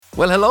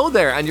Well, hello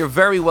there, and you're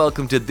very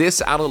welcome to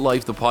This Adult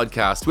Life, the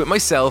podcast, with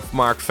myself,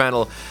 Mark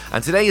Fennell.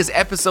 And today is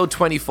episode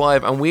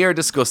 25, and we are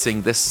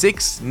discussing the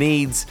 6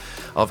 needs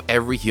of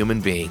every human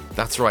being.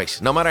 That's right.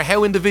 No matter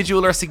how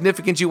individual or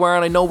significant you are,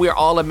 and I know we're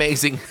all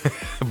amazing,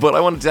 but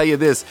I want to tell you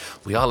this,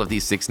 we all have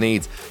these 6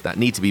 needs that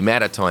need to be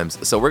met at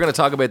times. So we're going to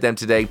talk about them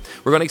today.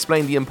 We're going to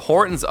explain the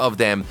importance of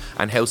them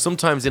and how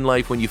sometimes in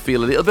life when you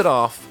feel a little bit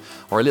off,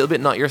 or a little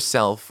bit not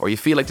yourself, or you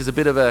feel like there's a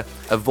bit of a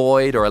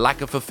void or a lack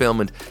of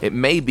fulfillment, it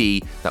may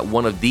be that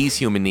one of these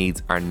human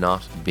needs are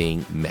not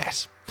being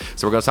met.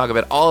 So we're going to talk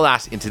about all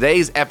that in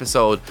today's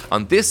episode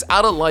on This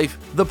Adult Life,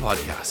 the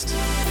podcast.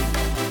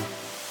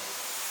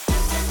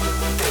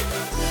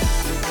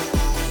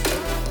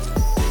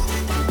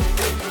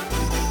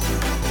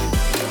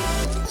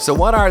 So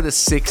what are the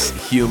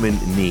 6 human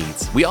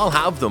needs? We all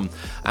have them.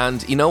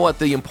 And you know what?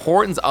 The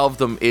importance of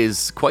them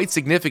is quite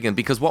significant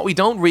because what we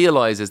don't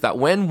realize is that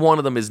when one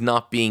of them is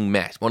not being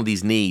met, one of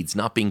these needs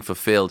not being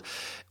fulfilled,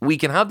 we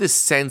can have this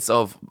sense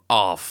of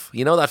off.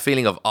 You know that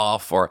feeling of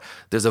off, or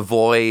there's a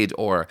void,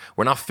 or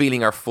we're not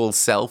feeling our full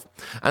self.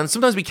 And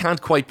sometimes we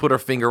can't quite put our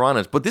finger on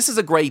it. But this is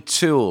a great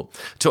tool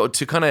to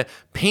kind of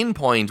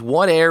pinpoint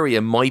what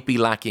area might be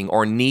lacking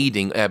or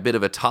needing a bit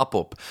of a top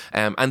up.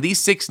 And these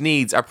 6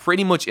 needs are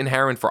pretty much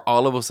inherent for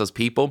all of us as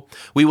people.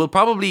 We will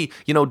probably,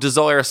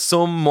 desire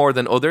some more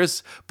than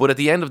others, but at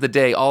the end of the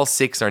day, all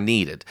 6 are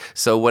needed.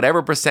 So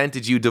whatever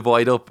percentage you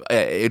divide up,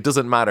 it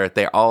doesn't matter.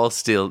 They're all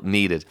still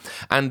needed.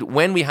 And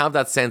when we have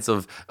that sense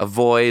of a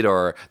void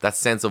or that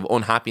sense of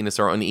unhappiness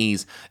or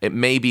unease, it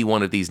may be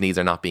one of these needs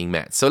are not being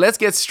met. So let's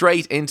get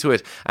straight into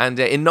it. And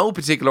in no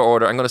particular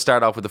order, I'm going to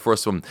start off with the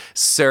first one,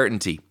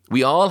 certainty.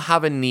 We all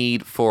have a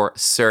need for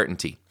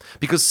certainty.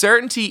 Because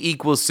certainty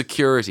equals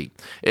security.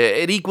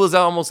 It equals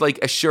almost like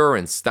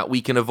assurance that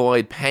we can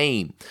avoid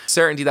pain.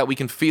 Certainty that we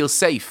can feel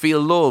safe, feel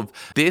love.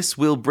 This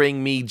will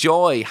bring me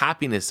joy,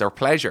 happiness, or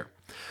pleasure.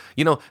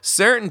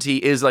 Certainty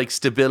is like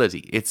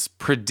stability. It's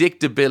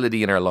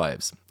predictability in our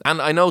lives. And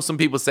I know some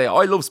people say,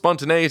 I love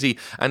spontaneity,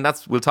 and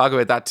we'll talk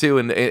about that too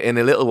in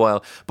a little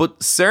while.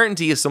 But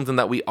certainty is something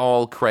that we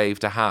all crave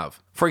to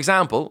have. For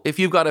example, if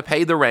you've got to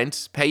pay the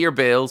rent, pay your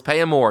bills, pay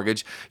a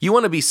mortgage, you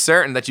want to be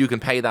certain that you can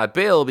pay that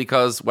bill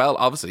because, well,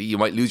 obviously you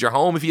might lose your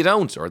home if you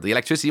don't, or the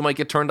electricity might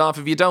get turned off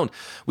if you don't.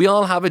 We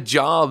all have a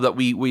job that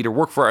we either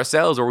work for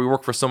ourselves or we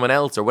work for someone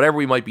else or whatever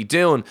we might be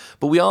doing,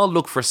 but we all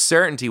look for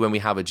certainty when we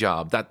have a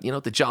job, that,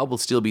 the job will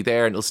still be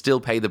there and it'll still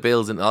pay the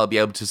bills and I'll be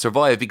able to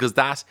survive because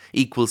that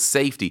equals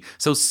safety.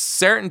 So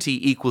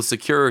certainty equals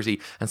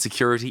security and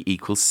security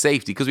equals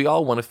safety because we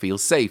all want to feel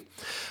safe.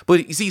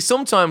 But you see,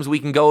 sometimes we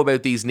can go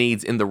about these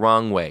needs in the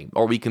wrong way,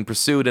 or we can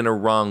pursue it in a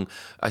wrong,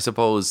 I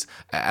suppose,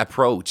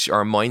 approach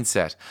or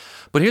mindset.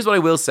 But here's what I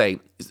will say,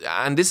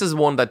 and this is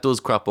one that does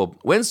crop up.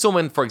 When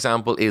someone, for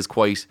example, is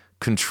quite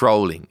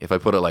controlling, if I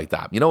put it like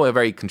that, a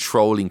very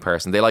controlling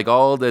person, they like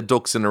all the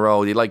ducks in a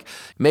row. They like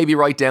maybe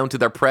right down to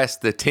their press,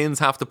 the tins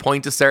have to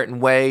point a certain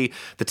way,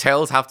 the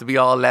towels have to be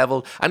all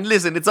level. And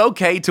listen, it's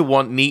okay to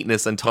want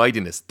neatness and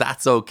tidiness.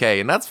 That's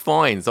okay, and that's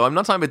fine. So I'm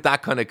not talking about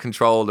that kind of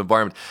controlled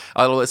environment.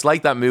 Although it's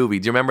like that movie.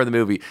 Do you remember the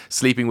movie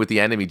Sleeping with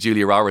the Enemy?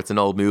 Julia Roberts, an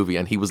old movie,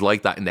 and he was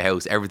like that in the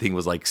house. Everything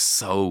was like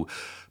so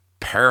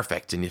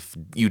perfect, and if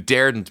you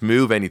daredn't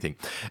move anything.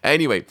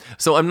 Anyway,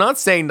 so I'm not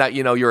saying that,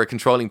 you're a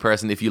controlling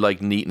person if you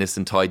like neatness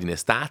and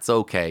tidiness. That's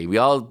okay. We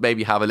all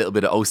maybe have a little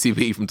bit of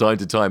OCD from time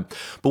to time.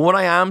 But what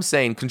I am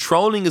saying,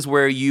 controlling is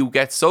where you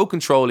get so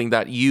controlling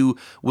that you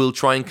will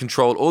try and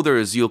control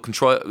others. You'll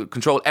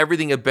control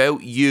everything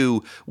about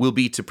you will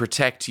be to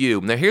protect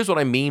you. Now, here's what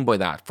I mean by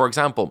that. For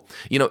example,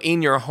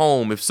 in your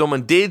home, if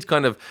someone did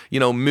kind of,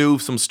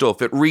 move some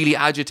stuff, it really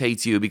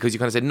agitates you because you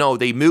kind of said, no,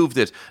 they moved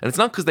it. And it's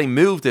not because they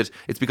moved it,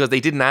 it's because they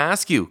didn't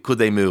ask you, could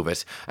they move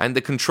it? And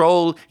the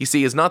control, you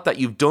see, is not that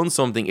you've done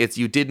something, it's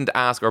you didn't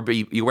ask or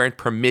you weren't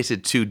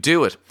permitted to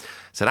do it.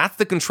 So that's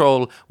the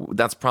control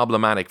that's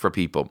problematic for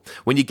people.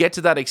 When you get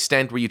to that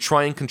extent where you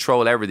try and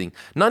control everything,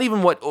 not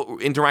even what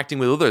interacting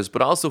with others,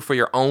 but also for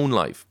your own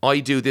life. I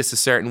do this a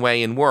certain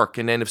way in work,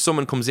 and then if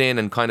someone comes in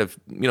and kind of,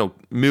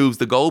 moves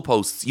the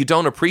goalposts, you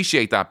don't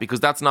appreciate that because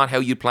that's not how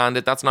you planned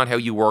it, that's not how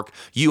you work.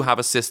 You have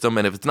a system,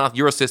 and if it's not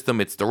your system,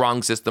 it's the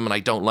wrong system, and I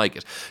don't like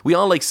it. We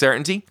all like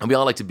certainty, and we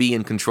all like to be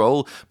in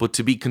control, but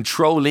to be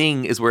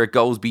controlling is where it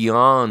goes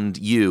beyond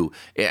you,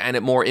 and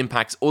it more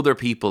impacts other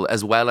people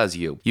as well as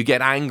you. You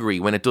get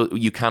angry when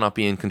you cannot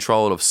be in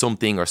control of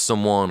something or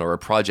someone or a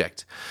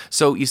project.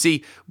 So you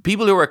see,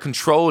 people who are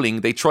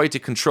controlling, they try to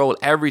control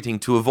everything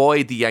to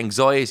avoid the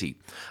anxiety.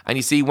 And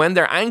you see, when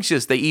they're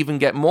anxious, they even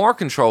get more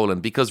controlling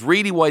because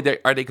really why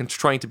are they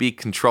trying to be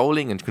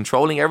controlling and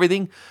controlling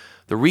everything?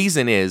 The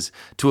reason is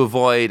to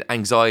avoid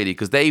anxiety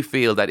because they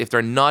feel that if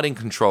they're not in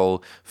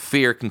control,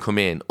 fear can come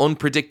in.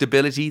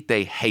 Unpredictability,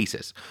 they hate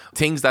it.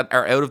 Things that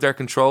are out of their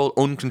control,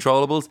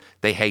 uncontrollables,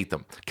 they hate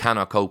them,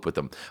 cannot cope with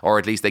them, or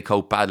at least they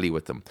cope badly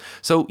with them.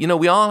 So,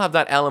 we all have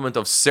that element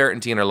of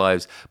certainty in our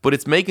lives, but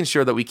it's making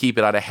sure that we keep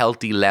it at a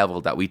healthy level,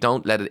 that we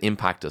don't let it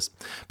impact us.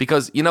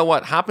 Because,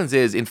 what happens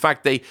is, in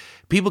fact,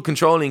 People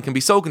controlling can be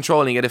so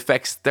controlling it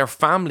affects their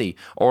family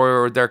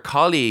or their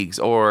colleagues,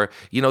 or,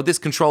 this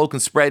control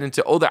can spread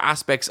into other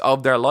aspects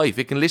of their life.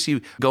 It can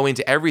literally go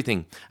into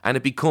everything, and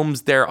it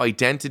becomes their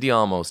identity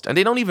almost. And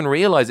they don't even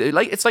realize it.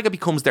 It's like it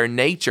becomes their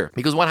nature.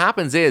 Because what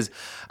happens is,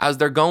 as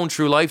they're going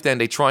through life, then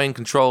they try and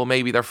control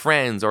maybe their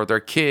friends or their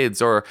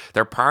kids or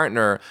their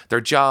partner, their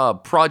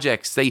job,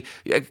 projects. A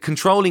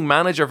controlling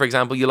manager, for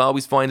example, you'll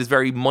always find is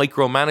very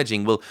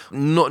micromanaging. Well,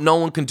 no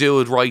one can do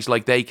it right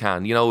like they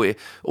can.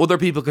 Other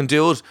people can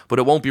do it, but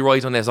it won't be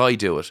right unless I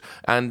do it.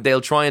 And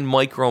they'll try and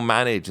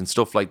micromanage and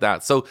stuff like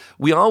that. So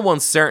we all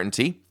want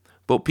certainty.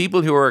 But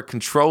people who are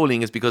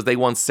controlling is because they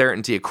want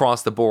certainty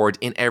across the board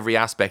in every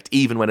aspect,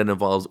 even when it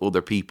involves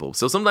other people.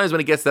 So sometimes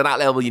when it gets to that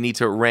level, you need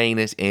to rein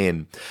it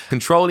in.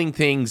 Controlling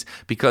things,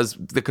 because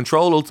the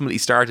control ultimately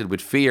started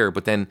with fear,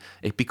 but then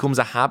it becomes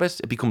a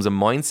habit, it becomes a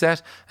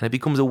mindset, and it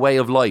becomes a way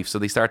of life. So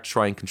they start to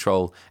try and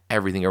control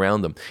everything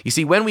around them. You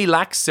see, when we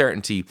lack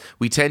certainty,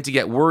 we tend to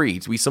get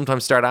worried. We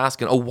sometimes start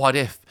asking, what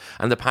if?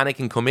 And the panic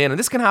can come in. And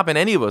this can happen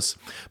any of us,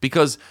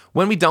 because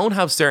when we don't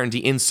have certainty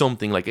in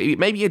something, like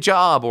maybe a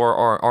job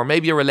or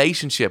maybe a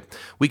relationship,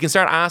 we can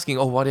start asking,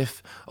 what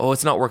if,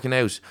 it's not working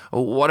out?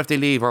 What if they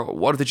leave? Or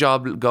what if the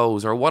job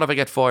goes? Or what if I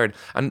get fired?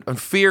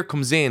 And fear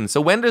comes in. So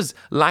when there's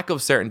lack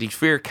of certainty,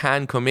 fear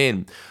can come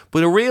in.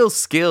 But a real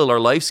skill or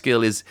life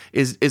skill is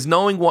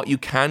knowing what you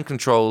can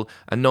control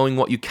and knowing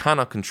what you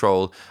cannot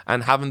control,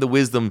 and having the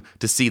wisdom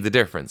to see the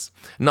difference.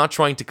 Not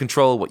trying to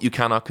control what you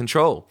cannot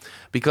control.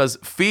 Because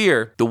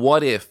fear, the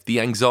what if, the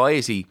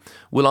anxiety,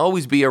 will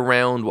always be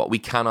around what we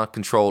cannot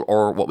control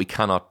or what we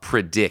cannot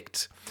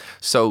predict.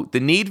 So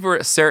the need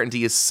for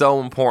certainty is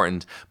so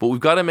important, but we've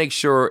got to make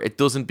sure it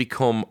doesn't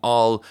become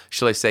all,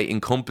 shall I say,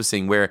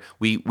 encompassing, where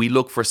we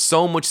look for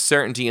so much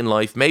certainty in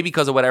life, maybe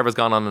because of whatever's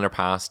gone on in our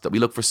past, that we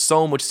look for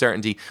so much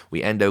certainty,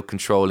 we end up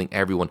controlling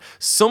everyone.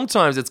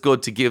 Sometimes it's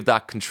good to give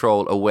that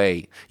control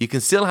away. You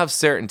can still have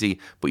certainty,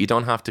 but you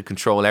don't have to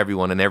control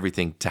everyone and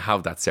everything to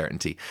have that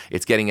certainty.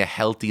 It's getting a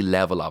healthy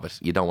level of it.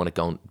 You don't want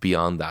to go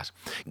beyond that.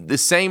 The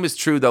same is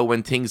true, though,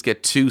 when things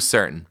get too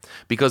certain.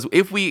 Because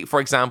if we,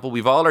 for example,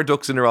 we've all our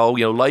ducks in a row,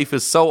 life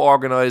is so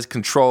organized,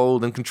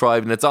 controlled and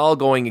contrived, and it's all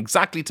going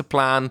exactly to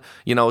plan,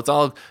 it's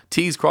all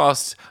T's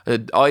crossed,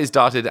 I's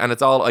dotted, and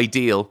it's all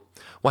ideal.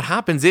 What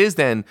happens is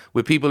then,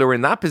 with people who are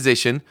in that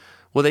position,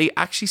 well, they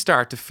actually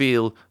start to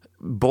feel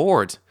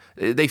bored.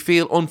 They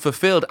feel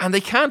unfulfilled, and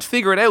they can't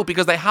figure it out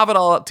because they have it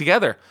all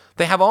together.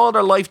 They have all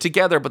their life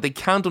together, but they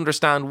can't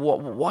understand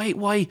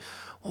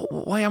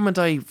why haven't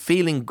I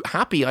feeling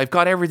happy? I've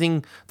got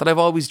everything that I've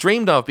always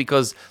dreamed of,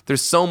 because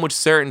there's so much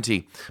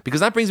certainty. Because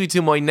that brings me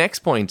to my next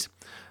point.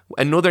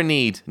 Another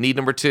need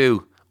number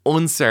 2,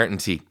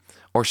 uncertainty,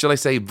 or shall I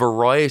say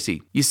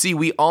variety. You see,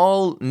 we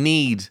all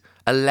need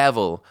a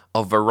level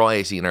of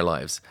variety in our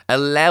lives, a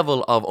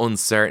level of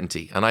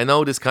uncertainty. And I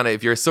know this kind of,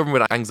 if you're suffering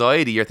with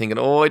anxiety, you're thinking,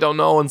 I don't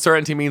know,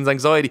 uncertainty means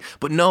anxiety.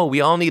 But no, we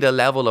all need a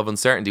level of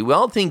uncertainty. We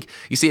all think,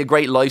 you see, a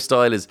great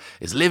lifestyle is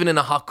living in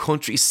a hot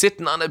country,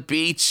 sitting on a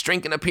beach,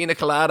 drinking a pina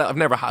colada. I've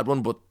never had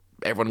one, but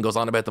everyone goes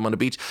on about them on the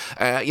beach,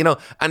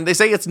 and they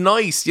say it's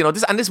nice,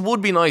 this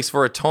would be nice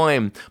for a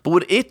time,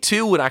 but it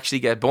too would actually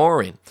get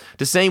boring.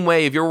 The same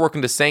way, if you're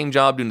working the same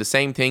job, doing the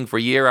same thing for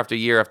year after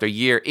year after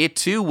year, it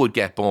too would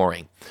get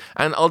boring.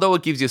 And although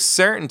it gives you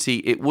certainty,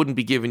 it wouldn't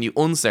be giving you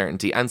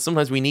uncertainty. And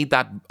sometimes we need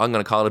that, I'm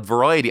going to call it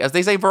variety. As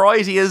they say,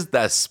 variety is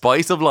the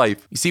spice of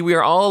life. You see, we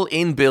are all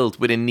inbuilt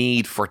with a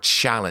need for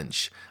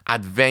challenge,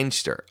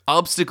 adventure,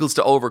 obstacles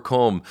to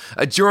overcome,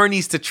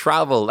 journeys to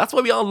travel. That's why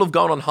we all love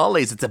going on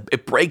holidays.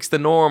 It breaks the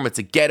norm. It's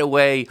a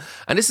getaway.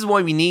 And this is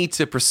why we need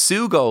to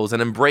pursue goals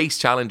and embrace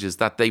challenges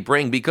that they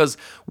bring. Because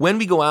when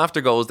we go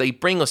after goals, they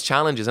bring us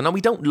challenges. And now we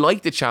don't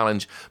like the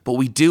challenge, but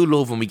we do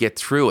love when we get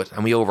through it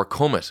and we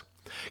overcome it.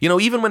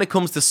 Even when it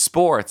comes to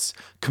sports,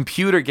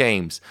 computer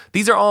games,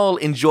 these are all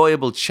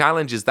enjoyable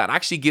challenges that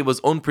actually give us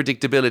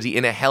unpredictability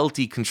in a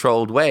healthy,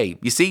 controlled way.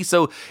 You see,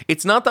 so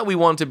it's not that we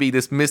want to be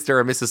this Mr.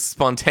 or Mrs.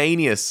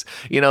 Spontaneous,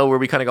 where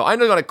we kind of go, I'm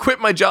going to quit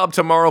my job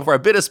tomorrow for a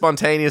bit of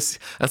spontaneous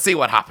and see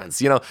what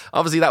happens.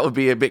 Obviously that would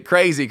be a bit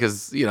crazy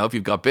because, if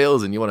you've got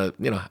bills and you want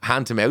to,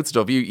 hand to mouth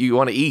stuff, you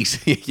want to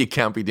eat. You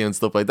can't be doing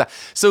stuff like that.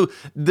 So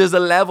there's a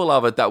level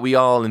of it that we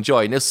all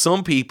enjoy. Now,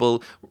 some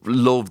people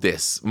love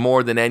this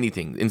more than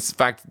anything. In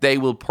fact, they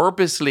will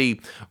purposely,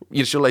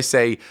 shall I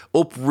say,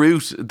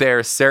 uproot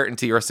their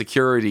certainty or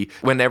security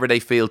whenever they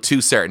feel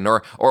too certain,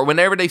 or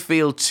whenever they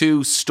feel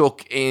too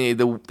stuck in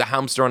the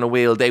hamster on a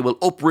wheel. They will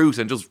uproot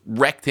and just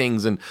wreck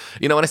things. And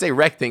when I say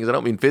wreck things, I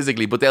don't mean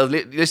physically, but they'll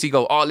literally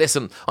go,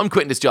 listen, I'm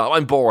quitting this job,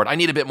 I'm bored, I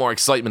need a bit more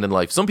excitement in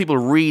life. Some people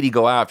really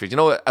go after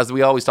it. As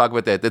we always talk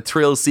about the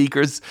thrill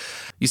seekers.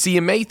 You see,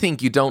 you may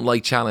think you don't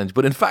like challenge,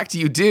 but in fact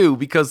you do,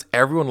 because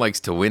everyone likes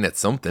to win at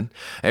something.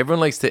 Everyone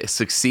likes to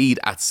succeed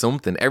at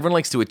something. Everyone Everyone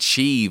likes to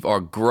achieve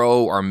or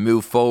grow or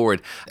move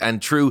forward.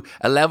 And through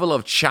a level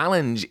of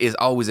challenge is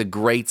always a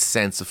great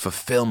sense of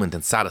fulfillment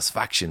and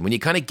satisfaction. When you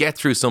kind of get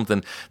through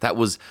something that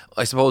was,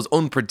 I suppose,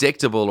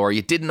 unpredictable, or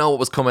you didn't know what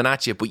was coming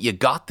at you, but you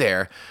got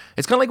there.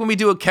 It's kind of like when we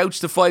do a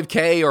couch to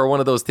 5K or one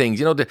of those things.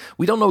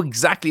 We don't know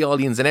exactly all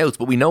the ins and outs,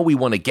 but we know we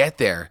want to get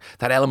there,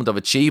 that element of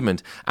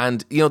achievement.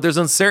 And, there's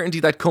uncertainty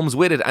that comes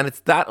with it. And it's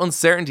that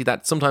uncertainty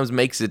that sometimes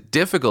makes it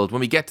difficult when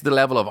we get to the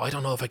level of, I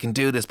don't know if I can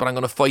do this, but I'm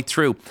going to fight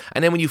through.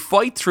 And then when you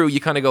fight through, you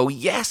kind of go,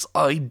 yes,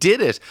 I did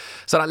it.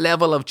 So that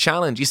level of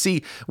challenge. You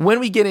see, when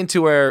we get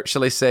into our,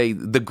 shall I say,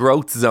 the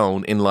growth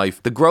zone in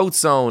life, the growth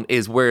zone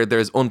is where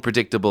there's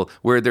unpredictable,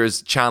 where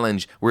there's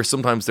challenge, where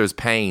sometimes there's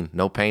pain.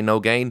 No pain,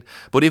 no gain.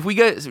 But if we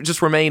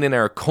just remain in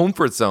our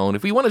comfort zone,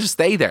 if we want to just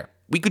stay there,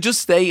 we could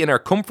just stay in our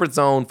comfort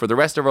zone for the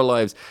rest of our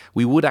lives,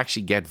 we would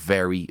actually get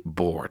very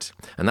bored.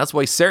 And that's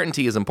why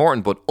certainty is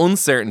important, but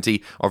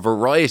uncertainty or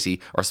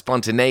variety or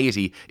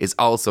spontaneity is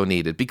also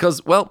needed.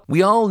 Because, well,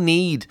 we all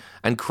need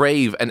and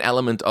crave an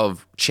element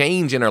of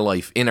change in our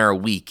life, in our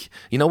week.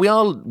 We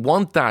all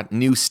want that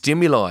new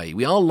stimuli.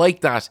 We all like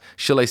that,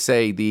 shall I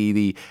say,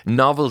 the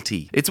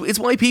novelty. It's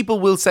why people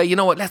will say, you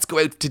know what, let's go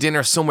out to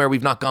dinner somewhere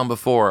we've not gone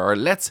before, or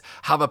let's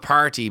have a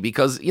party,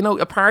 because,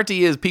 a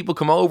party is people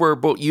come over,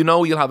 but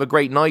you'll have a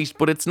great night,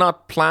 but it's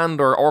not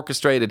planned or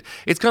orchestrated.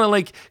 It's kind of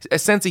like a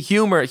sense of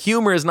humor.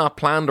 Humor is not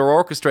planned or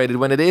orchestrated.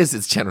 When it is,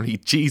 it's generally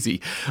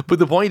cheesy. But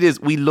the point is,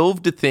 we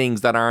love the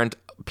things that aren't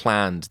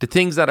planned, the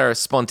things that are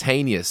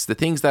spontaneous, the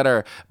things that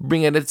are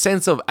bringing a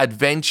sense of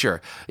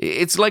adventure.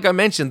 It's like I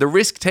mentioned, the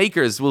risk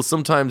takers will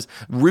sometimes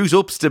root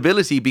up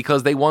stability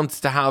because they want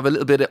to have a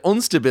little bit of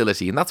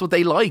instability, and that's what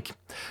they like.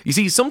 You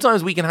see,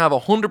 sometimes we can have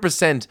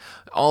 100%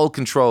 all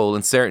control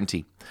and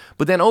certainty,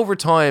 but then over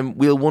time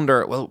we'll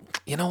wonder, well,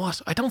 you know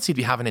what? I don't seem to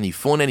be having any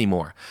fun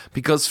anymore,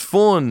 because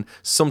fun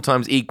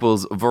sometimes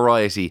equals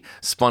variety,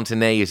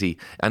 spontaneity,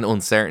 and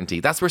uncertainty.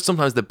 That's where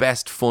sometimes the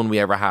best fun we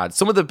ever had,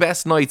 some of the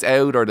best nights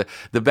out, or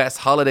the best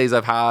holidays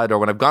I've had, or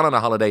when I've gone on a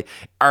holiday,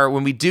 are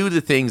when we do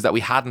the things that we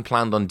hadn't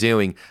planned on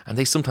doing, and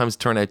they sometimes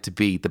turn out to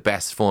be the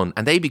best fun,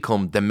 and they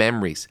become the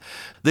memories.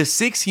 The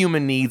 6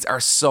 human needs are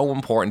so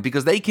important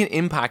because they can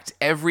impact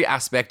every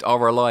aspect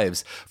of our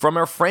lives, from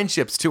our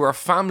friendships to our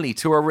family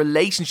to our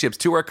relationships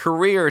to our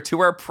career to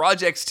our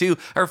projects to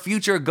our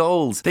future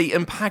goals. They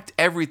impact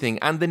everything,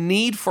 and the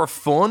need for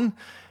fun,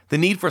 the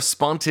need for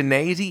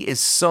spontaneity is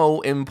so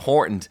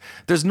important.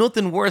 There's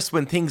nothing worse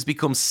when things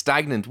become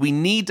stagnant. We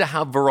need to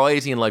have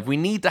variety in life. We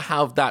need to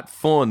have that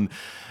fun.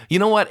 You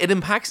know what? It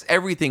impacts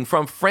everything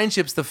from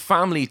friendships to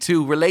family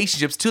to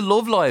relationships to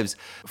love lives.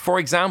 For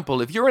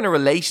example, if you're in a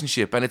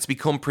relationship and it's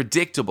become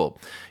predictable,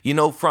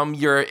 from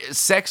your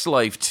sex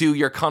life to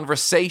your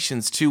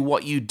conversations to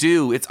what you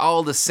do, it's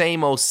all the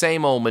same old,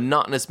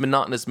 monotonous.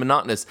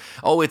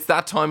 Oh, it's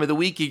that time of the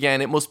week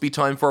again. It must be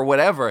time for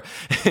whatever.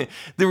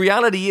 The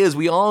reality is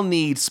we all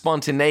need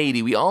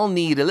spontaneity. We all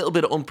need a little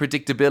bit of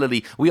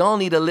unpredictability. We all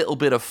need a little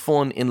bit of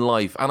fun in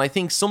life. And I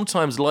think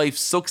sometimes life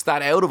sucks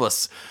that out of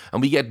us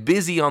and we get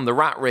busy on the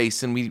rat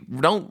race and we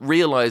don't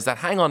realize that,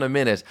 hang on a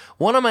minute,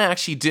 what am I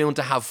actually doing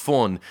to have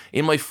fun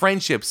in my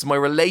friendships, my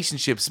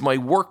relationships, my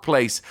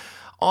workplace?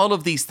 All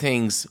of these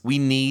things, we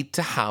need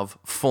to have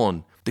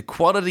fun. The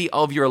quality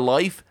of your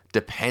life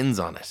depends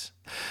on it.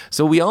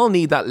 So we all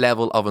need that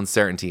level of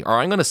uncertainty, or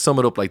I'm going to sum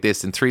it up like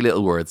this in 3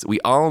 little words.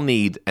 We all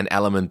need an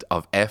element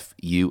of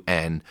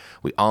F-U-N.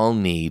 We all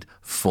need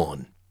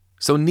fun.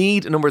 So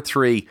need number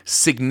 3,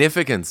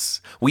 significance.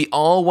 We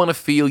all want to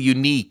feel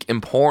unique,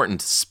 important,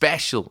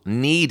 special,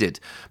 needed.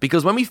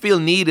 Because when we feel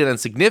needed and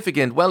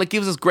significant, well, it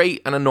gives us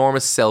great and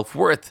enormous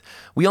self-worth.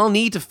 We all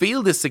need to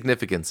feel this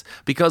significance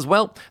because,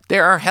 well,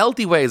 there are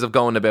healthy ways of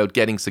going about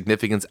getting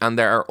significance and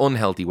there are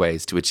unhealthy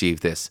ways to achieve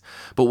this.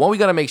 But what we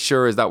got to make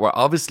sure is that we're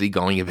obviously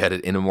going about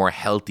it in a more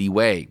healthy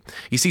way.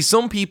 You see,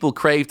 some people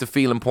crave to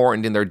feel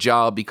important in their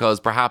job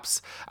because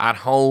perhaps at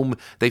home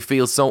they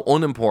feel so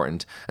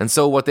unimportant. And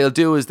so what they'll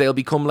do is they'll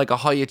become like a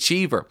high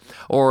achiever,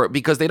 or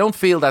because they don't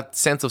feel that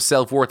sense of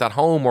self-worth at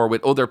home or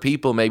with other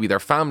people, maybe their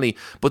family,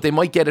 but they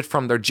might get it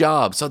from their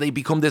job. So they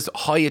become this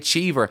high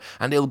achiever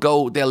and they'll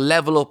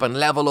level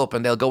up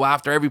and they'll go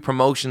after every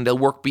promotion. They'll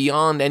work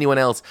beyond anyone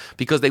else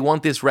because they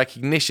want this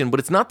recognition, but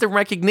it's not the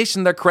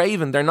recognition they're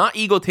craving. They're not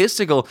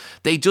egotistical.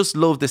 They just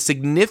love the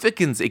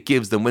significance it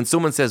gives them when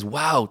someone says,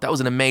 wow, that was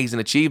an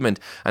amazing achievement,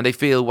 and they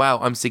feel, wow,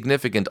 I'm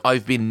significant.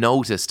 I've been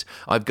noticed.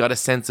 I've got a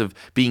sense of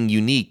being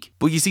unique.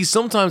 But you see,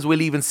 sometimes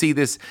we'll even see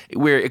this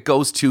where it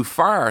goes too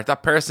far.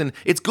 That person,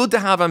 it's good to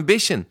have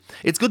ambition.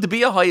 It's good to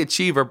be a high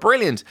achiever.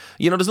 Brilliant.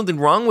 There's nothing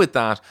wrong with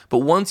that. But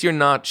once you're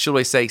not, shall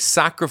I say,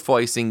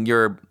 sacrificing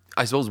your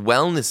I suppose,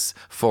 wellness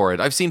for it.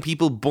 I've seen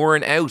people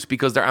burn out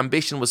because their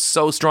ambition was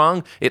so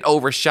strong, it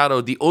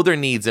overshadowed the other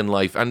needs in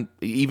life, and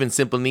even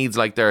simple needs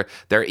like their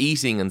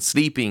eating and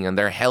sleeping and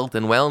their health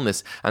and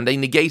wellness. And they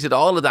negated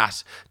all of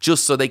that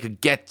just so they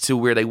could get to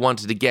where they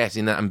wanted to get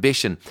in that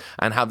ambition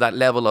and have that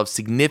level of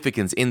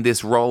significance in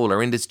this role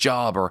or in this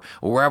job or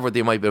wherever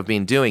they might have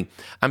been doing.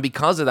 And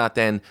because of that,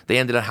 then they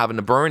ended up having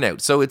a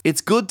burnout. So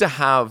it's good to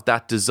have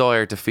that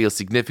desire to feel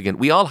significant.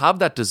 We all have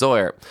that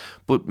desire,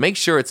 but make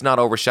sure it's not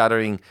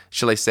overshadowing,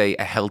 shall I say,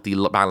 a healthy,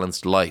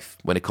 balanced life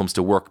when it comes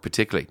to work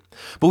particularly.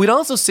 But we'd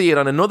also see it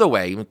on another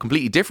way, a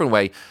completely different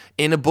way,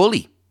 in a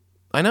bully.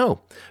 I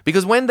know.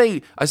 Because when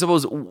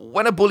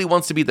a bully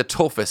wants to be the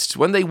toughest,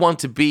 when they want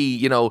to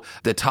be,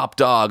 the top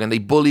dog and they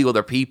bully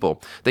other people,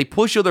 they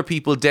push other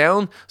people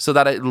down so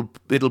that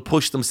it'll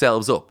push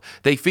themselves up.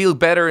 They feel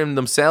better in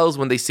themselves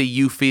when they see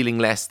you feeling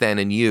less than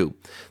in you.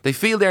 They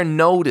feel they're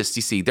noticed,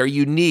 you see. They're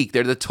unique.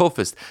 They're the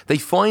toughest. They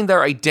find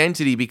their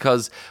identity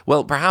because,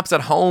 well, perhaps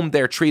at home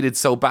they're treated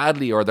so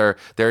badly or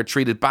they're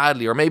treated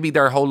badly, or maybe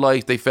their whole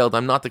life they felt,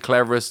 I'm not the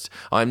cleverest,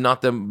 I'm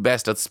not the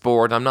best at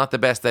sport, I'm not the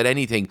best at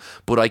anything,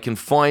 but I can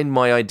find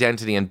my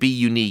identity and be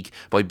unique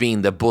by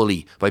being the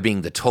bully, by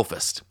being the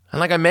toughest. And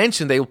like I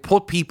mentioned, they'll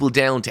put people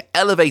down to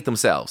elevate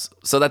themselves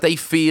so that they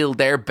feel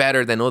they're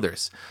better than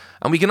others.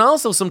 And we can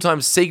also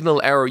sometimes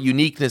signal our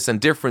uniqueness and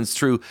difference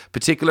through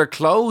particular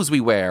clothes we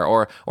wear,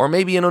 or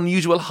maybe an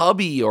unusual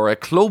hobby or a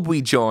club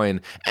we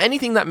join.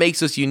 Anything that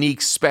makes us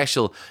unique,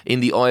 special in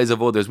the eyes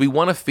of others. We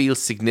want to feel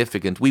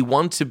significant. We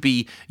want to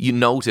be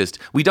noticed.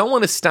 We don't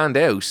want to stand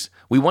out.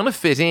 We want to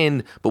fit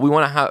in, but we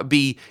want to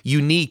be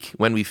unique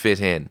when we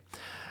fit in.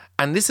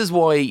 And this is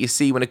why, you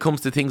see, when it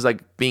comes to things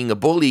like being a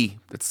bully,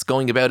 it's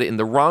going about it in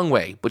the wrong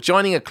way. But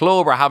joining a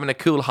club or having a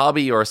cool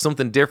hobby or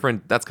something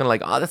different, that's kind of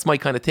like, that's my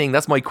kind of thing.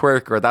 That's my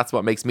quirk, or that's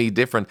what makes me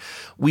different.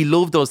 We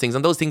love those things,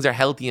 and those things are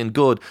healthy and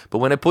good. But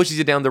when it pushes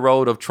you down the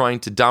road of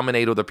trying to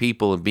dominate other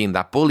people and being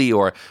that bully,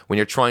 or when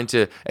you're trying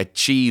to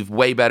achieve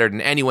way better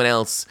than anyone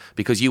else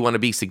because you want to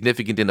be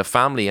significant in the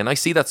family, and I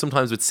see that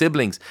sometimes with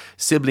siblings,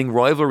 sibling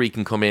rivalry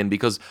can come in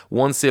because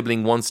one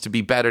sibling wants to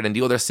be better than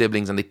the other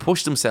siblings, and they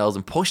push themselves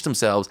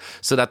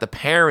so that the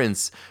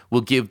parents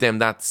will give them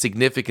that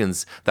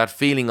significance, that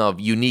feeling of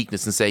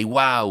uniqueness, and say,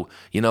 wow,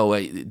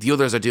 the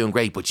others are doing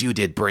great, but you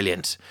did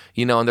brilliant,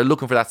 and they're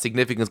looking for that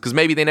significance because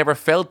maybe they never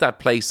felt that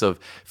place of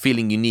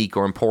feeling unique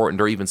or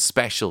important or even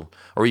special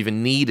or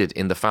even needed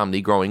in the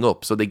family growing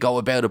up. So they go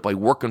about it by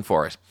working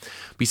for it.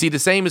 But you see, the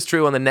same is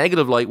true on the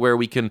negative light, where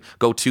we can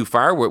go too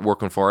far with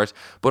working for it,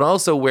 but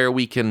also where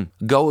we can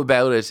go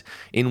about it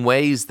in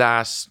ways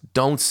that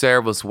don't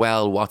serve us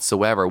well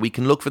whatsoever. We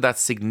can look for that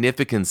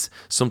significance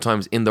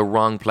sometimes in the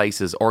wrong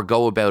places or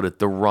go about it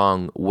the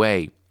wrong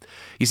way.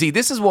 You see,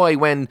 this is why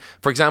when,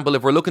 for example,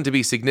 if we're looking to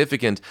be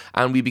significant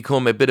and we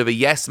become a bit of a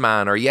yes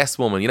man or yes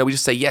woman, we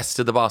just say yes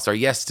to the boss or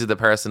yes to the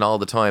person all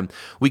the time,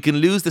 we can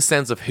lose the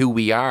sense of who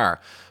we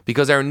are.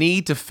 Because our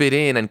need to fit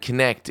in and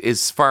connect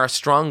is far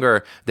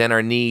stronger than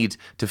our need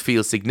to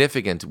feel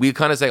significant. We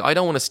kind of say, I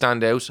don't want to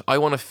stand out. I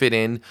want to fit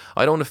in.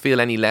 I don't want to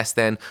feel any less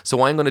than.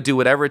 So I'm going to do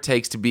whatever it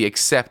takes to be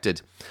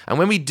accepted. And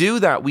when we do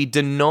that, we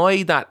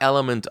deny that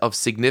element of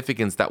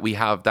significance that we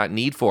have that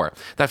need for.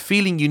 That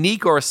feeling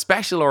unique or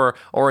special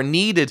or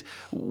needed.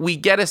 We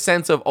get a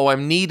sense of,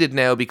 I'm needed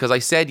now because I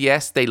said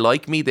yes, they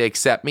like me, they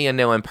accept me, and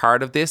now I'm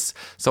part of this.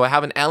 So I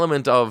have an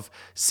element of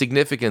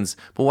significance.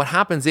 But what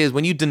happens is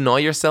when you deny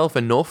yourself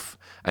enough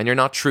and you're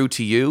not true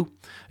to you,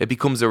 it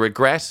becomes a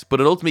regret,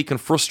 but it ultimately can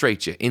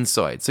frustrate you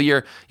inside. So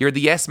you're the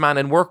yes man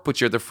in work,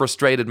 but you're the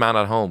frustrated man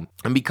at home.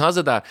 And because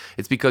of that,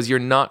 it's because you're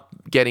not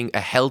getting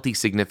a healthy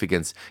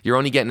significance. You're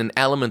only getting an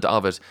element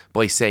of it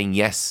by saying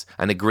yes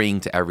and agreeing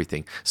to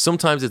everything.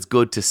 Sometimes it's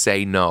good to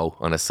say no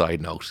on a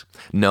side note.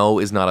 No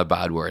is not a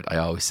bad word. I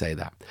always say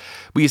that.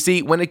 But you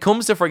see, when it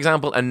comes to, for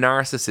example, a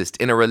narcissist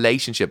in a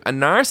relationship, a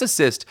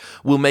narcissist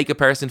will make a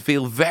person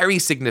feel very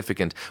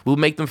significant, will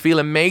make them feel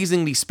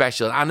amazingly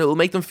special, and it will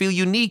make them feel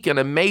unique and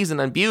amazing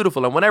and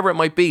beautiful and whatever it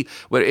might be,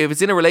 if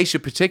it's in a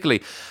relationship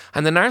particularly.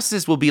 And the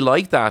narcissist will be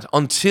like that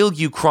until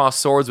you cross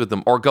swords with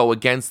them or go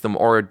against them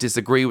or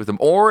disagree with them,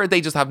 or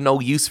they just have no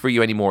use for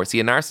you anymore. See,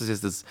 a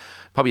narcissist is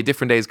probably a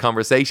different day's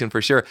conversation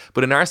for sure,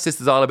 but a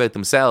narcissist is all about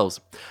themselves,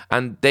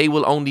 and they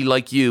will only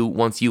like you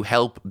once you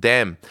help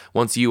them,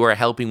 once you are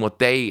helping what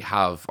they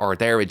have or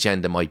their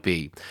agenda might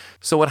be.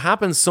 So what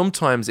happens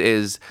sometimes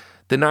is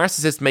the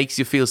narcissist makes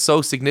you feel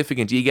so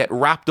significant. You get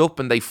wrapped up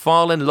and they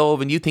fall in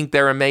love and you think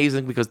they're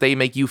amazing because they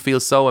make you feel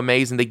so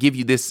amazing. They give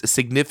you this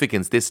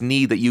significance, this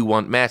need that you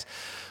want met.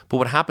 But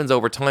what happens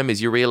over time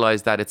is you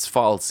realize that it's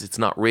false, it's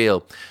not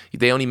real.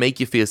 They only make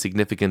you feel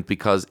significant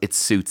because it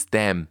suits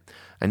them.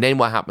 And then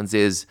what happens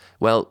is,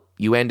 well,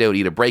 you end out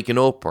either breaking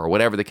up or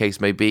whatever the case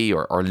may be,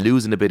 or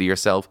losing a bit of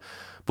yourself.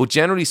 But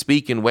generally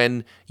speaking,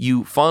 when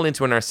you fall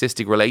into a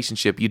narcissistic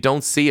relationship, you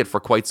don't see it for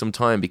quite some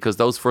time because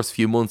those first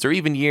few months or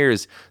even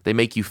years, they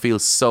make you feel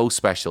so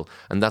special.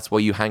 And that's why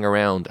you hang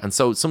around. And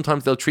so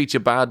sometimes they'll treat you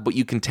bad, but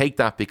you can take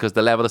that because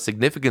the level of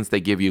significance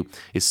they give you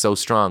is so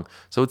strong.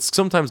 So it's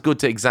sometimes good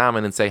to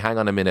examine and say, hang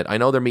on a minute, I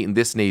know they're meeting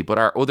this need, but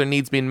are other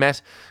needs being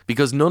met?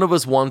 Because none of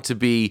us want to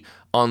be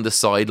on the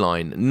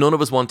sideline. None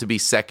of us want to be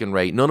second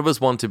rate. None of us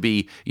want to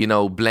be,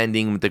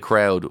 blending with the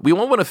crowd. We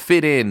won't want to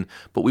fit in,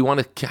 but we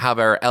want to have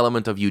our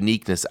element of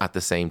uniqueness at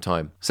the same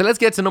time. So let's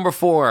get to number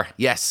 4.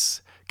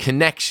 Yes,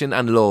 connection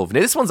and love. Now,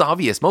 this one's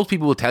obvious. Most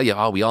people will tell you,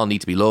 we all need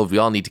to be loved. We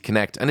all need to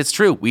connect. And it's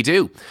true. We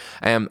do.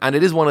 And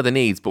it is one of the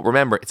needs. But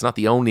remember, it's not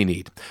the only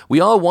need. We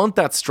all want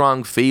that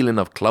strong feeling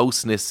of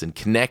closeness and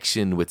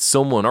connection with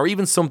someone or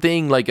even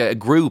something like a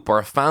group or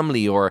a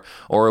family or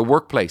a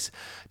workplace.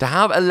 To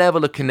have a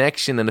level of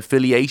connection and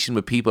affiliation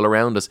with people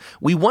around us,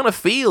 we want to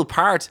feel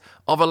part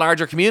of a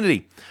larger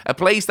community. A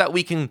place that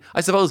we can,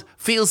 I suppose,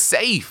 feel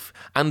safe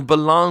and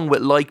belong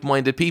with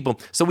like-minded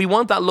people. So we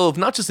want that love,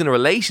 not just in a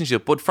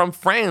relationship, but from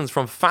friends,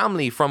 from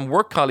family, from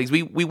work colleagues.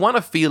 We want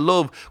to feel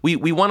love. We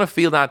want to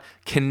feel that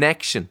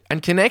connection.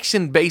 And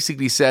connection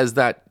basically says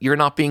that you're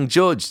not being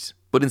judged,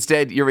 but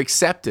instead you're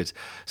accepted.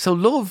 So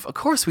love, of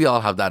course we all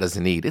have that as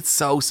a need. It's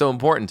so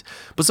important.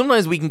 But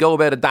sometimes we can go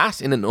about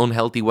that in an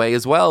unhealthy way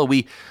as well.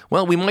 We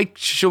might,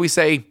 shall we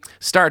say,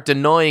 start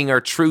denying our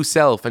true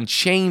self and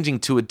changing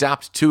to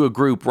adapt to a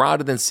group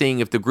rather than seeing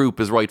if the group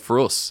is right for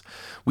us.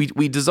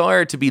 We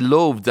desire to be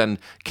loved and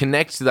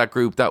connect to that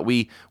group that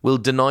we will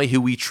deny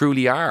who we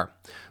truly are.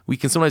 We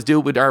can sometimes do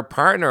it with our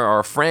partner or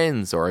our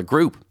friends or a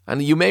group.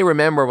 And you may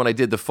remember when I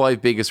did the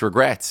 5 biggest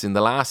regrets in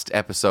the last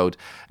episode,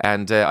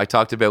 and I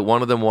talked about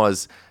one of them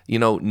was,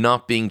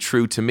 not being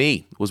true to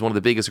me was one of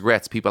the biggest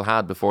regrets people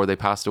had before they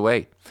passed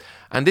away.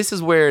 And this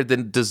is where the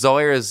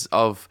desires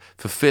of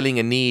fulfilling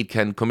a need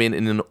can come in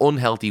an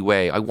unhealthy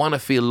way. I want to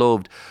feel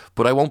loved,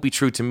 but I won't be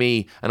true to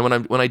me. And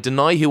when I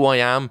deny who I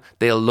am,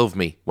 they'll love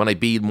me when I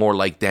be more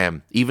like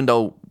them, even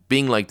though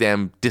being like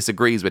them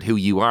disagrees with who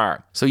you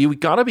are. So we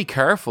got to be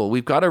careful.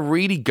 We've got to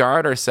really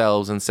guard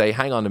ourselves and say,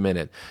 hang on a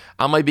minute.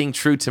 Am I being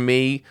true to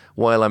me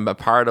while I'm a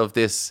part of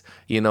this,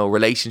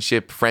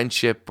 relationship,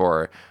 friendship,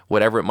 or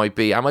whatever it might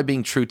be? Am I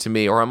being true to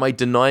me, or am I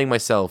denying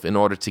myself in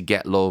order to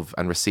get love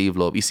and receive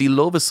love? You see,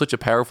 love is such a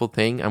powerful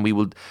thing, and we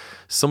will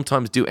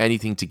sometimes do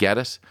anything to get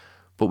it,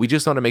 but we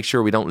just want to make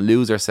sure we don't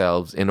lose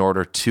ourselves in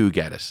order to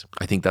get it.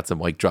 I think that's a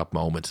mic drop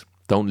moment.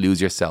 Don't lose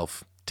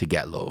yourself to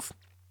get love.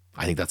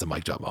 I think that's a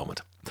mic drop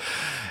moment.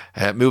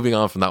 Moving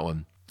on from that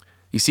one.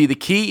 You see, the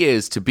key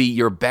is to be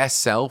your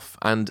best self,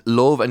 and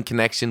love and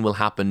connection will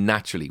happen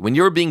naturally. When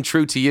you're being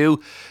true to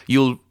you,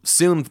 you'll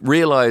soon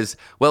realize,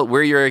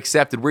 where you're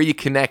accepted, where you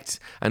connect,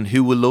 and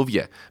who will love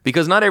you.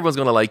 Because not everyone's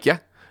going to like you,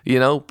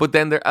 but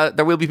then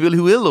there will be people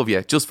who will love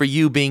you just for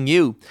you being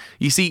you.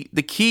 You see,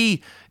 the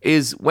key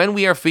is when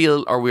we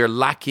feel or we're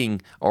lacking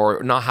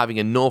or not having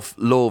enough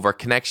love or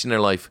connection in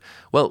our life,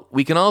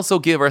 we can also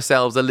give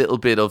ourselves a little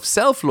bit of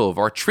self-love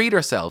or treat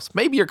ourselves.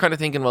 Maybe you're kind of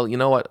thinking, you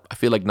know what? I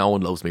feel like no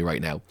one loves me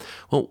right now.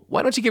 Well,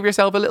 why don't you give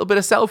yourself a little bit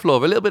of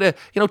self-love, a little bit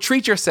of,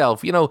 treat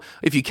yourself.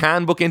 If you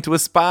can, book into a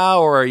spa,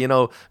 or,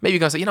 maybe you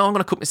can say, I'm going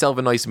to cook myself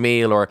a nice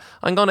meal, or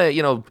I'm going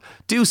to,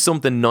 do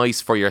something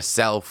nice for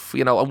yourself,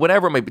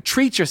 whatever it might be.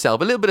 Treat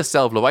yourself, a little bit of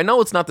self-love. I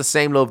know it's not the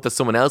same love that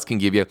someone else can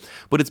give you,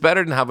 but it's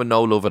better than having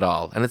no love at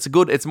all. And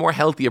it's a more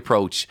healthy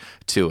approach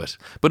to it.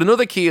 But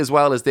another key as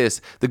well is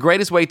this: the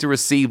greatest way to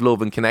receive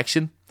love and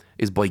connection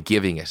is by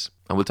giving it.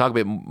 And we'll talk a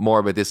bit more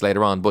about this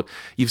later on. But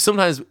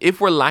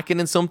if we're lacking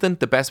in something,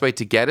 the best way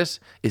to get it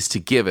is to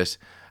give it.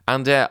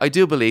 And I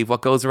do believe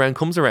what goes around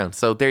comes around.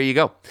 So there you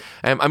go.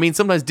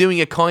 Sometimes doing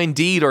a kind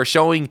deed or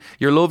showing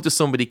your love to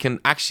somebody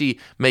can actually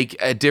make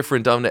a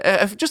difference on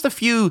just a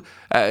few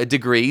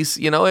degrees.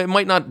 It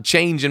might not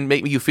change and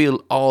make you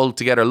feel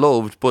altogether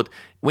loved, but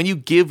when you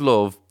give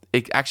love,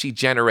 it actually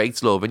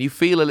generates love, and you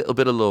feel a little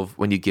bit of love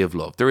when you give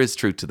love. There is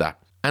truth to that.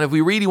 And if we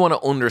really want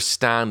to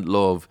understand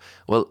love,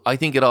 I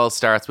think it all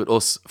starts with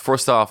us,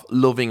 first off,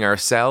 loving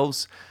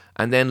ourselves,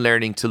 and then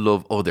learning to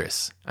love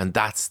others. And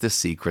that's the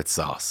secret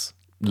sauce.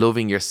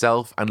 Loving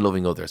yourself and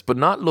loving others, but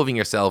not loving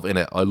yourself in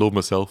I love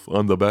myself,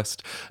 I'm the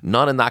best.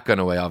 Not in that kind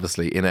of way,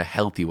 obviously, in a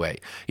healthy way.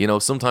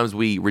 Sometimes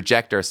we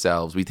reject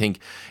ourselves. We think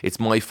it's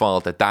my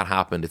fault that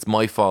happened. It's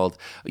my fault,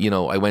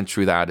 I went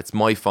through that. It's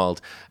my fault.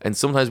 And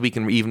sometimes we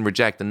can even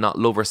reject and not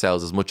love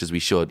ourselves as much as we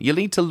should. You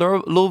need to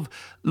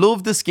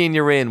love the skin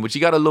you're in, but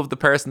you got to love the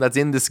person that's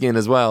in the skin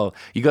as well.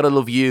 You got to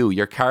love you,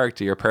 your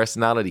character, your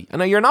personality. I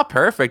know you're not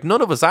perfect.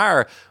 None of us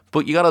are.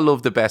 But you got to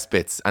love the best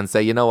bits and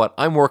say, you know what,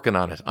 I'm working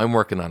on it.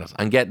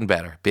 I'm getting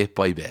better bit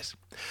by bit.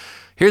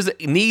 Here's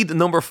need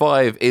number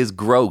 5 is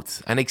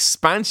growth, an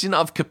expansion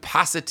of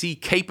capacity,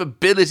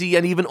 capability,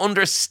 and even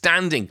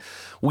understanding.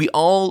 We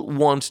all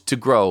want to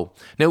grow.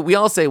 Now, we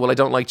all say, I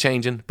don't like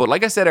changing. But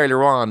like I said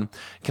earlier on,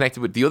 connected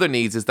with the other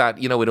needs is that,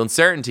 with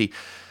uncertainty,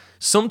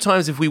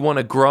 Sometimes if we want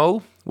to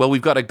grow, well,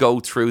 we've got to go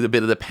through a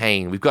bit of the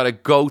pain. We've got to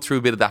go through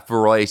a bit of that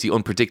variety,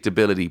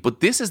 unpredictability. But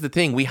this is the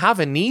thing. We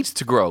have a need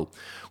to grow.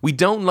 We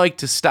don't like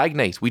to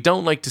stagnate. We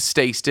don't like to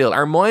stay still.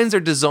 Our minds are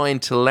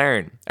designed to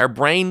learn. Our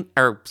brain,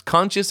 our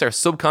conscious, our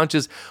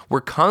subconscious,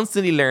 we're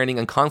constantly learning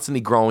and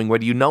constantly growing.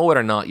 Whether you know it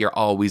or not, you're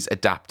always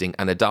adapting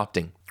and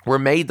adopting. We're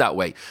made that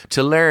way,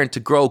 to learn, to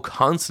grow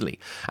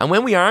constantly. And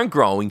when we aren't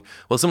growing,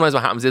 well, sometimes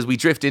what happens is we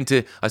drift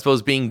into, I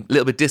suppose, being a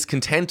little bit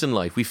discontent in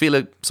life. We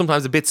feel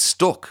sometimes a bit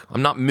stuck.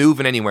 I'm not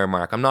moving anywhere,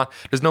 Mark.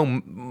 There's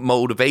no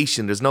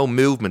motivation, there's no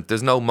movement,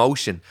 there's no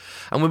motion.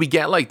 And when we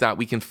get like that,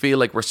 we can feel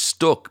like we're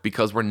stuck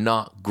because we're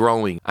not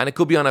growing. And it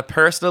could be on a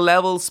personal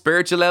level,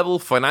 spiritual level,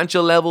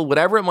 financial level,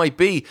 whatever it might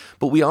be,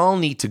 but we all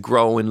need to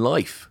grow in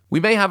life. We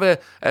may have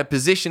a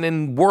position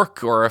in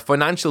work or a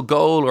financial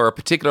goal or a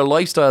particular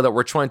lifestyle that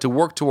we're trying to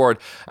work toward.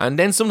 And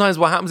then sometimes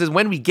what happens is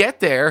when we get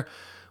there,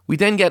 we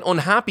then get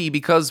unhappy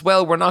because,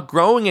 well, we're not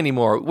growing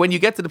anymore. When you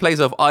get to the place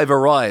of I've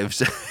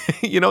arrived,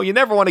 you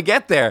never want to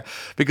get there,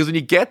 because when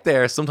you get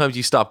there, sometimes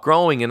you stop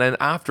growing. And then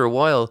after a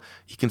while,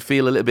 you can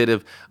feel a little bit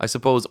of, I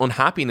suppose,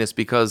 unhappiness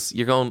because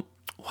you're going,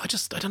 I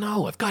don't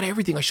know, I've got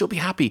everything. I should be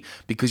happy,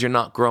 because you're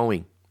not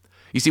growing.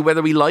 You see,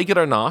 whether we like it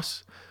or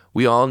not,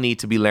 we all need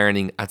to be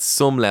learning at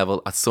some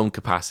level, at some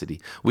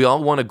capacity. We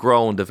all want to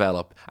grow and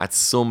develop at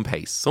some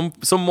pace. Some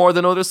more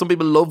than others. Some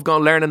people love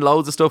learning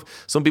loads of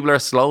stuff. Some people are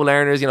slow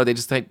learners. They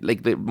just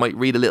they might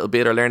read a little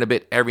bit or learn a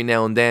bit every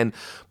now and then.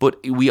 But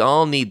we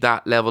all need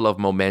that level of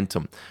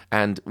momentum.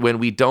 And when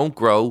we don't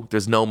grow,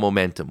 there's no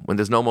momentum. When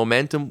there's no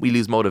momentum, we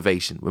lose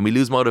motivation. When we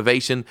lose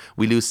motivation,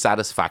 we lose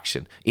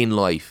satisfaction in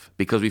life,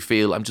 because we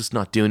feel, I'm just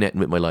not doing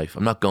anything with my life.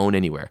 I'm not going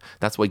anywhere.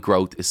 That's why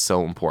growth is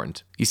so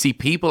important. You see,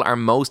 people are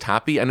most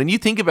happy. And when you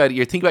think about it,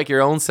 you think about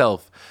your own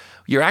self.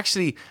 You're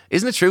actually,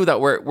 isn't it true that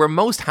we're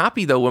most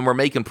happy though when we're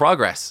making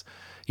progress?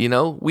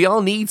 We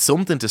all need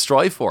something to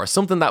strive for,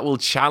 something that will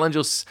challenge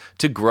us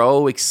to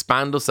grow,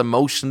 expand us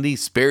emotionally,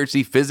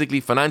 spiritually, physically,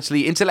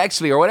 financially,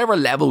 intellectually, or whatever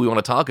level we want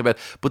to talk about.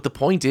 But the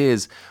point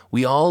is,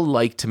 we all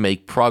like to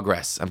make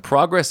progress, and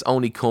progress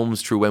only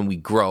comes through when we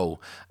grow.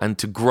 And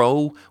to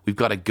grow, we've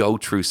got to go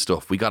through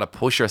stuff. We got to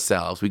push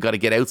ourselves. We got to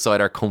get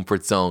outside our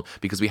comfort zone,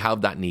 because we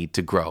have that need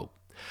to grow.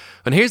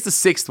 And here's the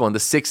sixth one, the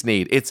sixth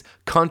need. It's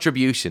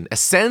contribution, a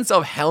sense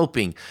of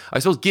helping, I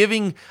suppose,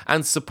 giving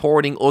and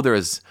supporting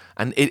others.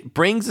 And it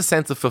brings a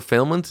sense of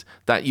fulfillment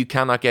that you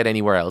cannot get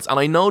anywhere else. And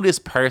I know this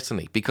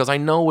personally, because I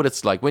know what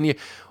it's like when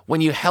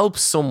you help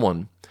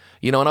someone.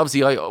 And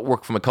obviously I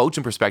work from a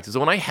coaching perspective. So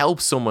when I help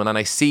someone and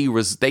they see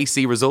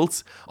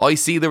results, I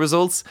see the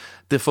results,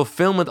 the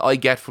fulfillment I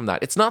get from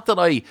that. It's not that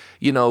I,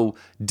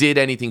 did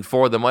anything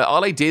for them.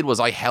 All I did was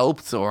I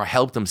helped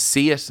them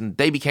see it, and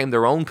they became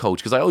their own coach,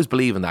 because I always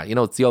believe in that.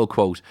 It's the old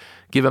quote,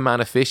 give a man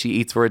a fish, he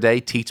eats for a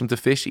day. Teach him to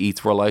fish, he eats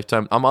for a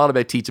lifetime. I'm all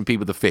about teaching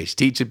people to fish,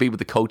 teaching people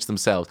to coach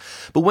themselves.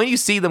 But when you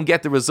see them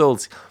get the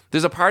results,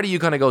 there's a part of you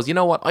kind of goes, you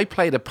know what? I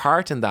played a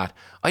part in that.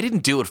 I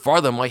didn't do it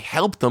for them. I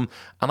helped them,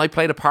 and I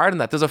played a part in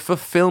that. There's a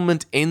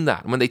fulfillment in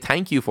that. And when they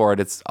thank you for it,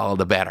 it's all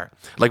the better.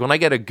 Like when I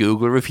get a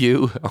Google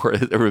review or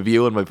a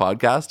review on my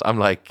podcast,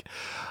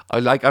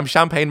 I'm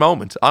champagne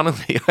moment.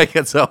 Honestly, I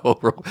get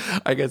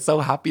so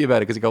happy about it,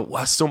 because you go,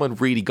 wow, someone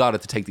really got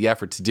it to take the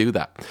effort to do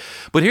that.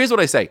 But here's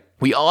what I say.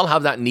 We all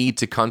have that need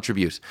to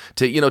contribute,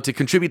 to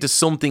contribute to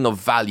something of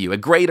value, a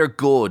greater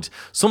good,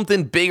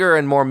 something bigger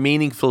and more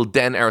meaningful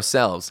than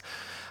ourselves.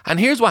 And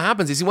here's what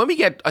happens. You see, when we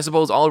get, I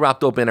suppose, all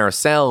wrapped up in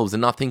ourselves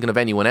and not thinking of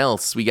anyone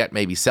else, we get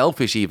maybe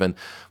selfish even.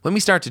 When we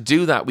start to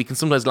do that, we can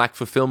sometimes lack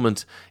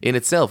fulfillment in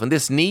itself. And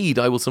this need,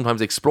 I will sometimes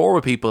explore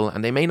with people,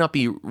 and they may not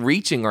be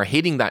reaching or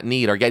hitting that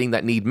need or getting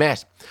that need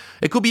met.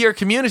 It could be your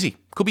community.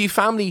 It could be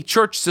family,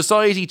 church,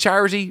 society,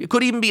 charity. It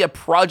could even be a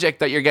project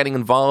that you're getting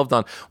involved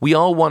on. We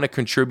all want to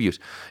contribute.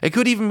 It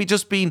could even be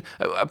just being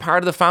a part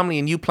of the family,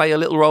 and you play a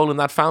little role in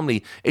that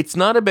family. It's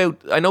not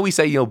about, I know we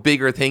say,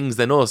 bigger things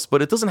than us,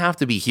 but it doesn't have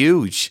to be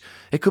huge.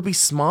 It could be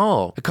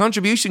small. A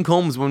contribution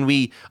comes when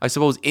we, I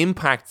suppose,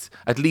 impact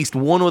at least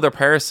one other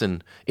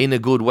person in a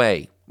good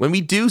way. When we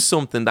do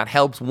something that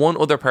helps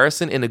one other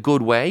person in a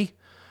good way,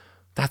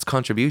 that's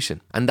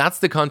contribution. And that's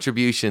the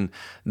contribution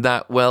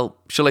that, well,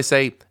 shall I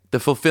say, the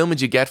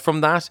fulfillment you get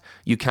from that,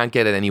 you can't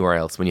get it anywhere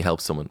else when you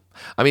help someone.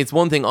 I mean, it's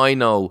one thing I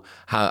know,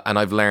 and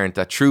I've learned,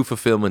 that true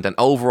fulfillment and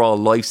overall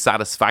life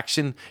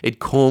satisfaction, it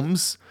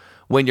comes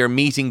when you're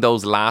meeting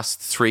those last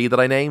three that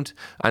I named.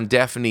 And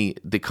definitely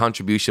the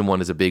contribution one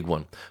is a big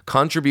one.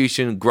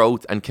 Contribution,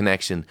 growth, and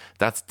connection.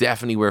 That's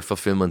definitely where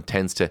fulfillment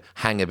tends to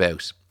hang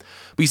about.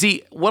 But you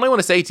see, what I want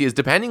to say to you is,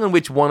 depending on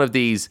which one of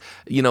these,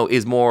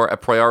 is more a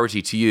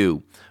priority to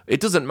you, it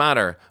doesn't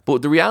matter.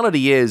 But the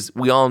reality is,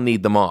 we all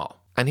need them all.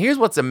 And here's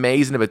what's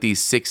amazing about these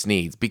 6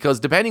 needs, because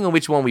depending on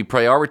which one we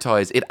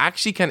prioritize, it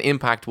actually can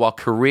impact what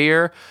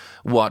career,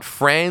 what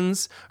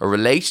friends or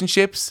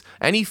relationships,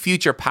 any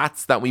future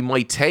paths that we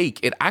might take,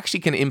 it actually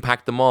can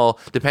impact them all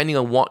depending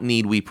on what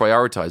need we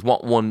prioritize,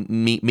 what one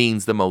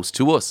means the most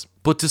to us.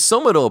 But to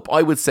sum it up,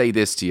 I would say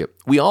this to you.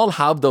 We all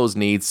have those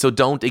needs, so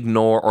don't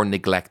ignore or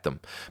neglect them,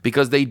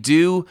 because they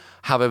do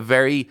have a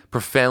very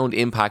profound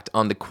impact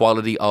on the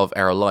quality of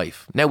our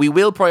life. Now, we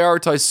will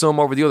prioritize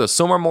some over the others.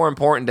 Some are more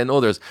important than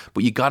others,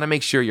 but you got to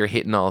make sure you're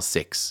hitting all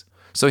 6.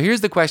 So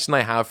here's the question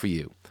I have for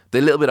you,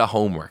 the little bit of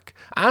homework.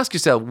 Ask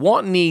yourself,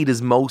 what need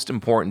is most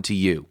important to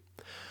you?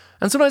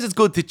 And sometimes it's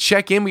good to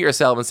check in with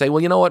yourself and say,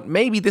 well, you know what?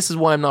 Maybe this is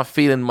why I'm not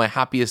feeling my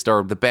happiest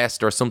or the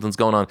best, or something's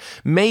going on.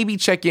 Maybe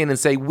check in and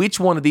say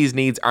which one of these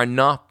needs are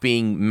not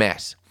being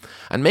met.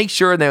 And make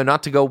sure now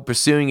not to go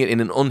pursuing it in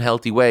an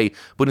unhealthy way,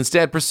 but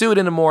instead pursue it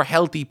in a more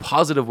healthy,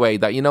 positive way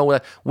that, you know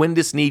what, when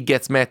this need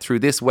gets met through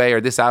this way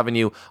or this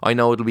avenue, I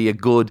know it'll be a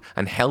good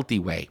and healthy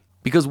way.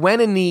 Because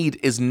when a need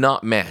is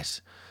not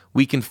met,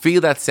 we can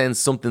feel that sense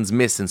something's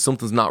missing,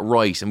 something's not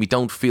right, and we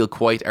don't feel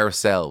quite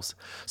ourselves.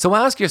 So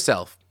ask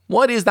yourself,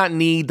 what is that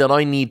need that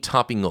I need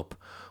topping up?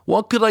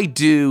 What could I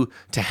do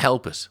to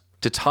help it,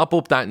 to top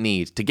up that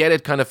need, to get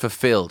it kind of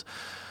fulfilled?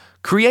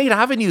 Create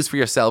avenues for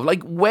yourself,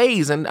 like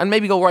ways, and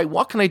maybe go, right,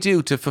 what can I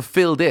do to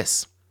fulfill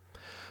this?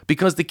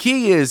 Because the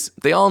key is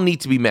they all need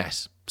to be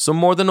met. Some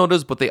more than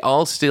others, but they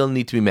all still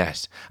need to be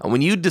met. And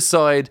when you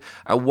decide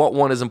what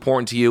one is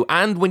important to you,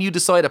 and when you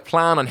decide a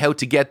plan on how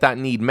to get that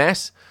need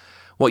met,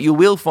 what you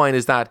will find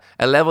is that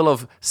a level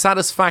of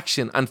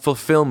satisfaction and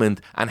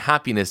fulfillment and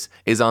happiness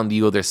is on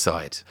the other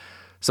side.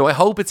 So I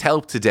hope it's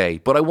helped today,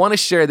 but I want to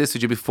share this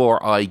with you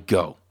before I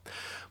go.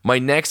 My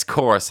next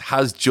course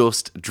has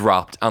just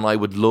dropped and I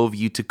would love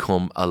you to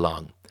come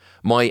along.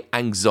 My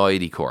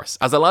anxiety course.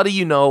 As a lot of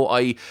you know,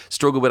 I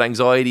struggled with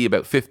anxiety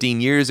about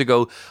 15 years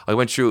ago. I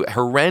went through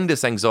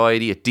horrendous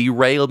anxiety. It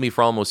derailed me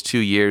for almost 2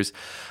 years.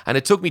 And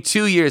it took me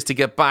 2 years to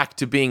get back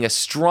to being a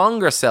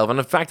stronger self. And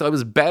in fact, I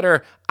was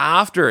better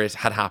after it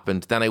had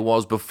happened than I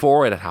was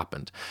before it had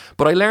happened.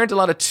 But I learned a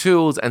lot of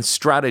tools and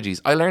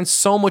strategies. I learned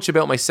so much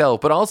about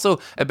myself, but also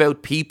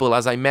about people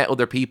as I met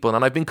other people.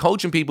 And I've been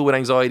coaching people with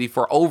anxiety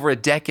for over a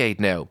decade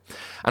now.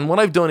 And what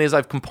I've done is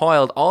I've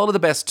compiled all of the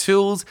best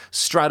tools,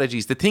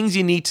 strategies, the things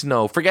you need to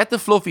know. Forget the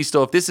fluffy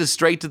stuff. This is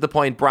straight to the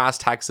point, brass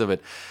tacks of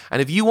it.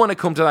 And if you want to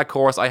come to that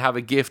course, I have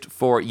a gift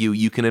for you.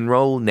 You can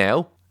enroll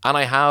now. And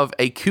I have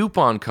a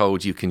coupon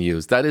code you can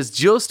use that is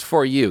just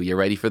for you. You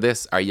ready for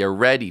this? Are you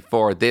ready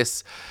for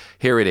this?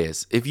 Here it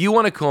is. If you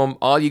want to come,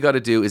 all you got to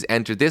do is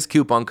enter this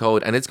coupon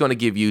code and it's going to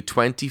give you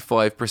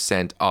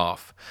 25%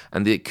 off.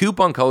 And the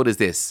coupon code is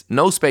this,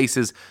 no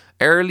spaces,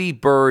 Early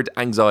Bird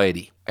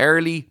Anxiety.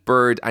 Early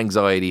Bird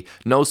Anxiety,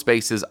 no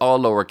spaces, all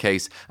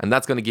lowercase, and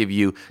that's going to give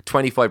you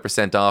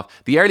 25%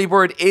 off. The early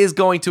bird is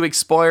going to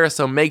expire,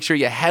 so make sure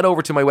you head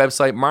over to my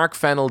website,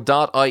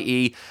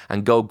 markfennell.ie,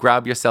 and go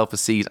grab yourself a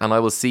seat, and I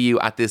will see you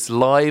at this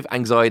live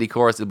anxiety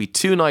course. It'll be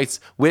 2 nights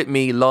with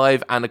me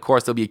live, and of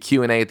course there'll be a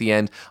Q&A at the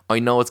end. I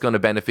know it's going to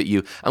benefit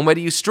you. And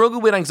whether you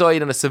struggle with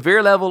anxiety on a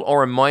severe level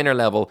or a minor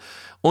level,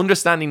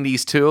 understanding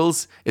these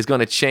tools is going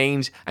to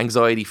change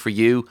anxiety for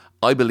you,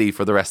 I believe,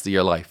 for the rest of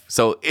your life.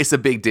 So it's a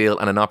big deal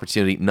and an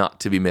opportunity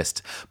not to be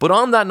missed. But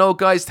on that note,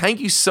 guys,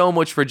 thank you so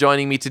much for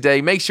joining me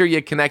today. Make sure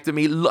you connect with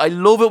me. I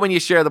love it when you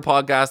share the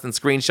podcast and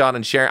screenshot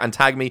and share and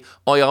tag me.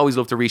 I always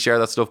love to reshare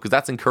that stuff because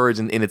that's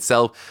encouraging in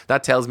itself.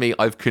 That tells me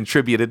I've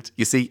contributed.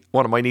 You see,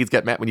 one of my needs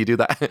get met when you do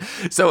that.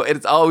 So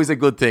it's always a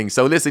good thing.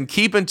 So listen,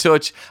 keep in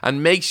touch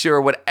and make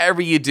sure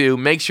whatever you do,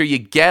 make sure you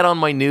get on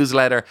my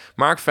newsletter,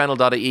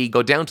 markfennell.ie.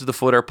 Go down to the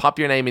footer, pop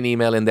your name and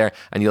email in there,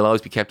 and you'll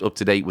always be kept up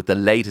to date with the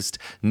latest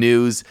news,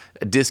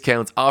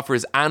 discounts,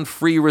 offers, and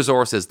free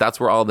resources. That's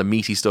where all the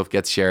meaty stuff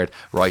gets shared,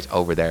 right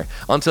over there.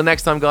 Until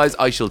next time, guys,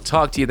 I shall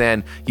talk to you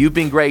then. You've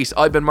been great.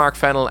 I've been Mark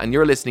Fennell, and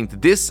you're listening to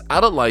This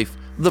Adult Life,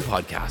 the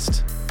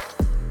podcast.